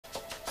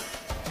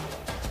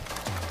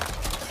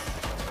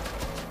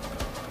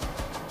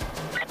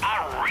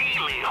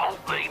really hope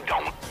they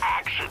don't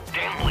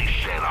accidentally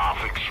set off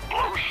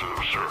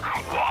explosives or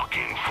walk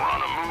in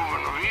front of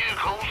moving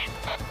vehicles.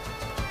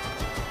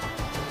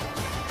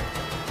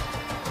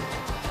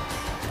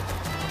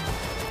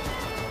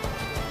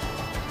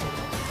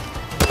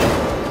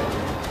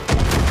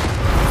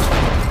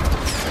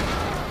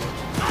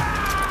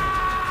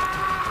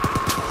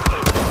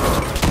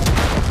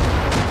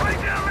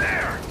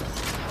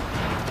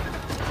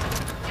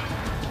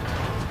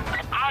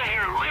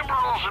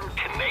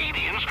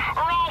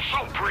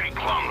 Pretty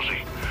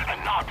clumsy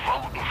and not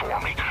voting for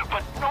me,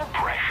 but no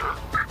pressure.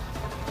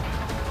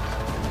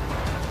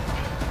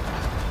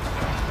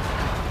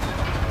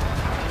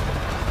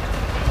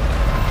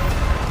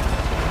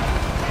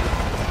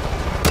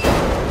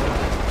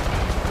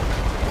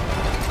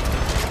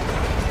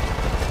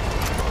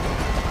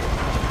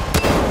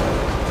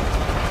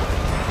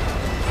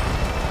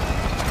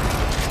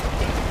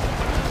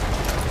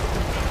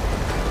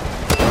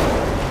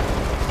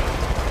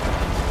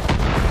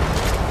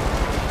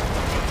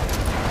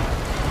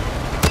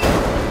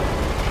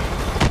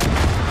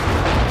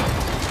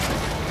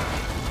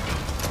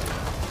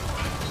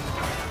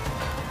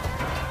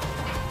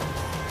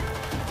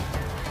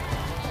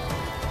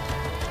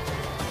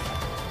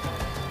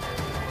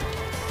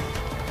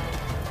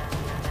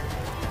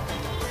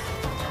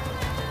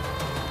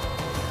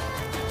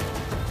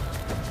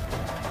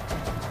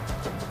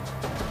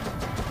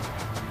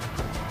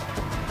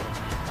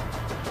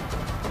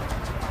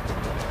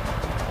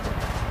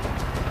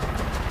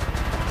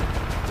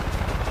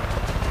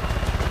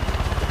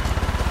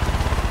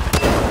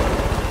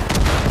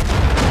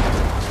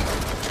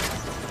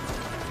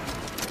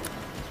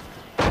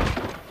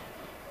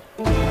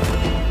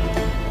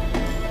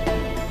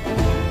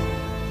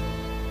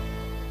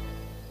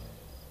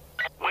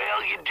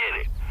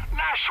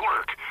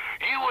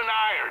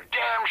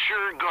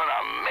 Sure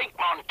gonna make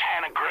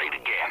Montana great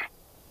again.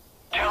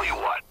 Tell you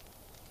what,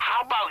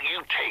 how about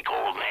you take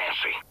old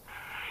Nancy?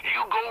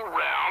 You go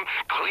around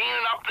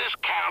cleaning up this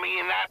county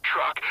in that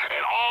truck,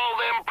 and all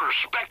them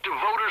prospective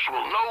voters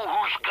will know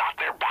who's got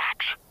their back.